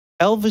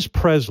Elvis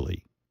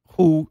Presley,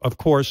 who, of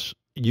course,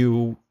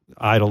 you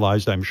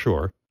idolized, I'm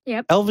sure.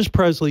 Yep. Elvis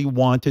Presley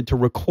wanted to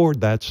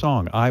record that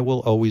song, I Will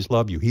Always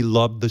Love You. He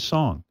loved the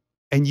song.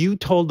 And you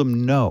told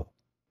him no.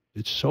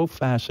 It's so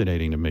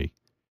fascinating to me.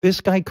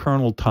 This guy,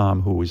 Colonel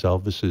Tom, who was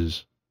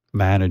Elvis's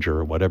manager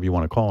or whatever you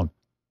want to call him,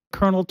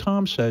 Colonel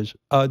Tom says,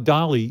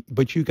 Dolly,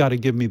 but you got to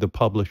give me the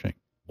publishing.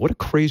 What a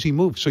crazy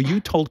move. So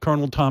you told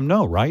Colonel Tom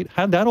no, right?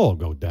 How'd that all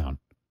go down?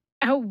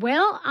 Oh,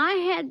 well,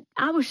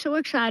 I was so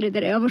excited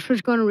that Elvis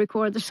was going to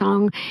record the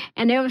song,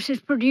 and Elvis's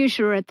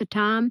producer at the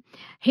time,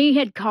 he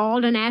had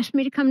called and asked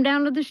me to come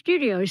down to the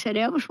studio. He said,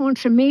 Elvis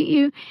wants to meet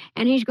you,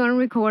 and he's going to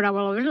record I Will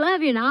Always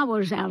Love You, and I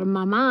was out of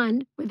my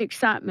mind with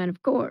excitement,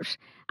 of course.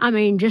 I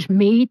mean, just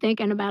me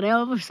thinking about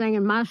Elvis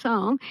singing my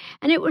song,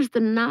 and it was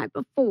the night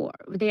before,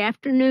 the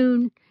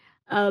afternoon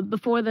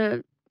before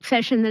the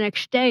session the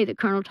next day that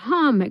Colonel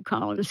Tom had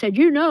called and said,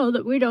 you know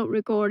that we don't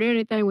record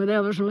anything with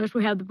Elvis unless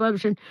we have the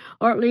publishing,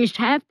 or at least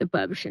half the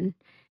publishing.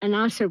 And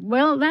I said,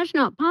 well, that's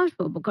not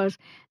possible because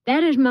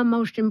that is my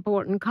most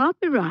important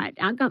copyright.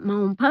 I got my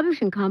own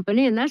publishing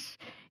company, and that's,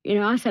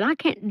 I said, I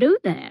can't do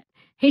that.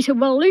 He said,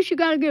 well, at least you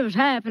got to give us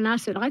half. And I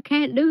said, I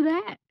can't do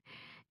that.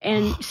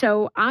 And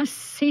so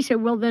he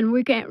said, well, then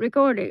we can't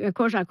record it. And of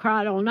course, I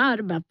cried all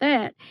night about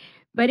that.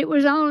 But it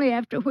was only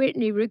after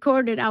Whitney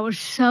recorded, I was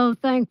so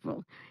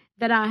thankful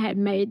that I had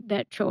made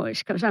that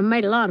choice because I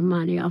made a lot of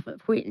money off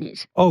of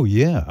Whitney's. Oh,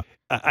 yeah.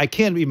 I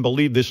can't even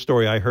believe this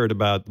story I heard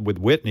about with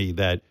Whitney.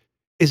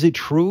 Is it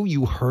true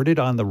you heard it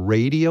on the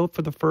radio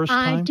for the first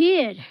time? I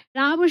did.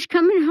 I was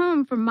coming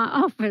home from my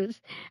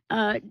office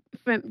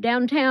from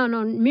downtown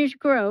on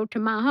Music Row to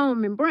my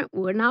home in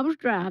Brentwood, and I was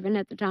driving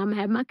at the time. I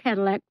had my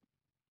Cadillac.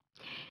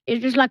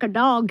 It's just like a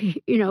dog,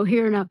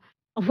 hearing a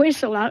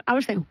whistle. I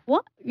was saying,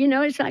 what?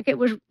 It's like it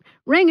was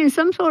ringing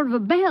some sort of a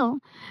bell,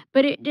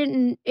 but it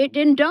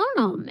didn't dawn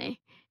on me.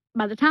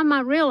 By the time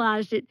I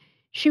realized it,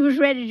 she was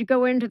ready to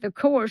go into the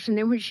chorus, and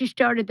then when she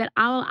started that,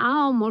 I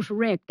almost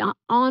wrecked.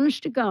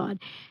 Honest to God,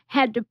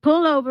 had to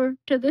pull over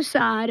to the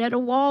side at a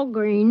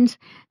Walgreens,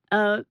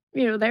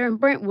 there in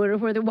Brentwood,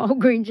 where the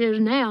Walgreens is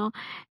now,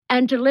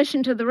 and to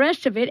listen to the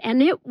rest of it,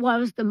 and it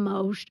was the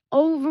most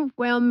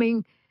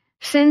overwhelming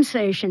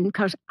sensation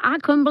because I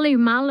couldn't believe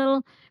my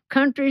little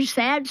country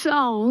sad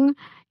song,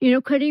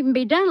 could even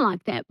be done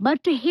like that.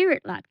 But to hear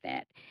it like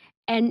that,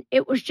 and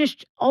it was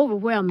just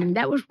overwhelming.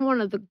 That was one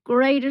of the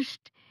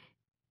greatest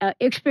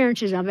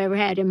experiences I've ever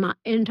had in my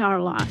entire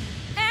life.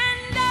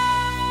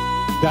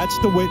 That's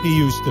the Whitney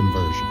Houston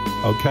version,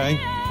 okay?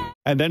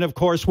 And then, of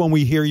course, when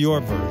we hear your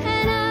version.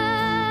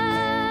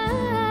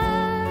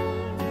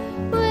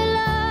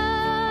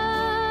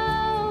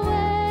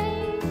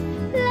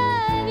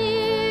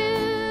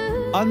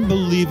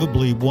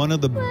 Unbelievably, one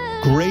of the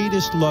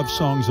greatest love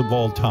songs of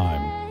all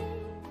time.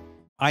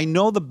 I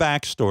know the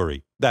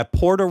backstory. That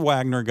Porter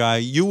Wagner guy,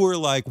 you were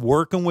like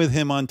working with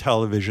him on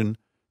television.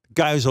 The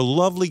guy was a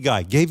lovely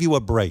guy, gave you a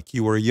break.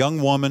 You were a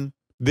young woman.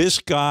 This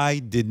guy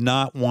did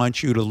not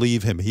want you to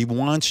leave him. He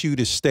wants you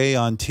to stay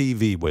on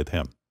TV with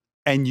him.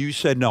 And you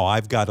said, no,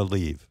 I've got to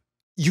leave.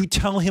 You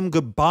tell him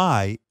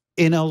goodbye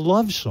in a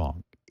love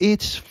song.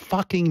 It's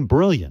fucking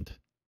brilliant.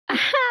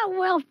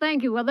 Well,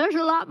 thank you. Well, there's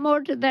a lot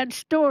more to that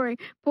story.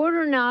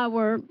 Porter and I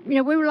were,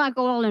 we were like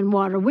oil and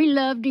water. We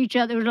loved each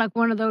other. It was like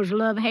one of those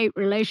love-hate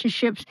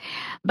relationships.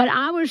 But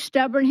I was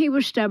stubborn. He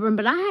was stubborn.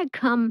 But I had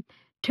come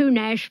to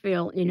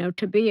Nashville,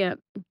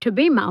 to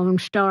be my own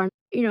star.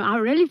 I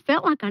really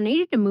felt like I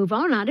needed to move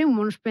on. I didn't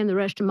want to spend the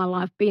rest of my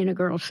life being a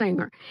girl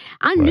singer.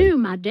 I knew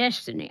my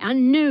destiny. I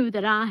knew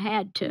that I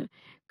had to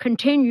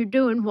continue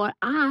doing what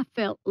I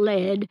felt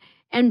led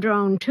and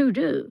drawn to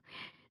do.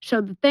 So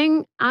the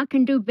thing I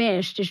can do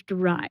best is to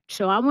write.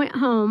 So I went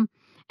home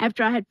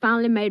after I had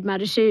finally made my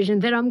decision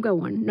that I'm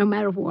going, no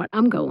matter what,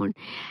 I'm going.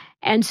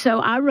 And so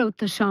I wrote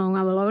the song,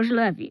 I Will Always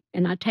Love You.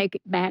 And I take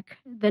it back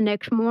the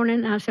next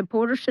morning. I said,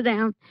 Porter, sit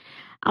down.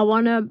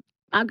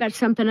 I got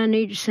something I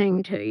need to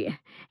sing to you.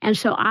 And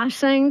so I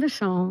sang the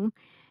song.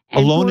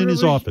 Alone in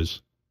his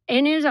office?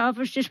 In his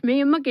office, just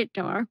me and my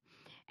guitar.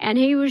 And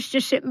he was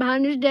just sitting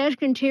behind his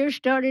desk, and tears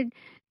started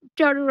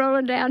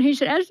rolling down. He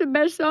said, that's the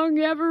best song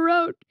you ever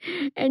wrote.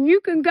 And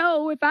you can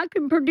go if I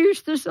can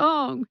produce the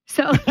song.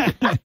 So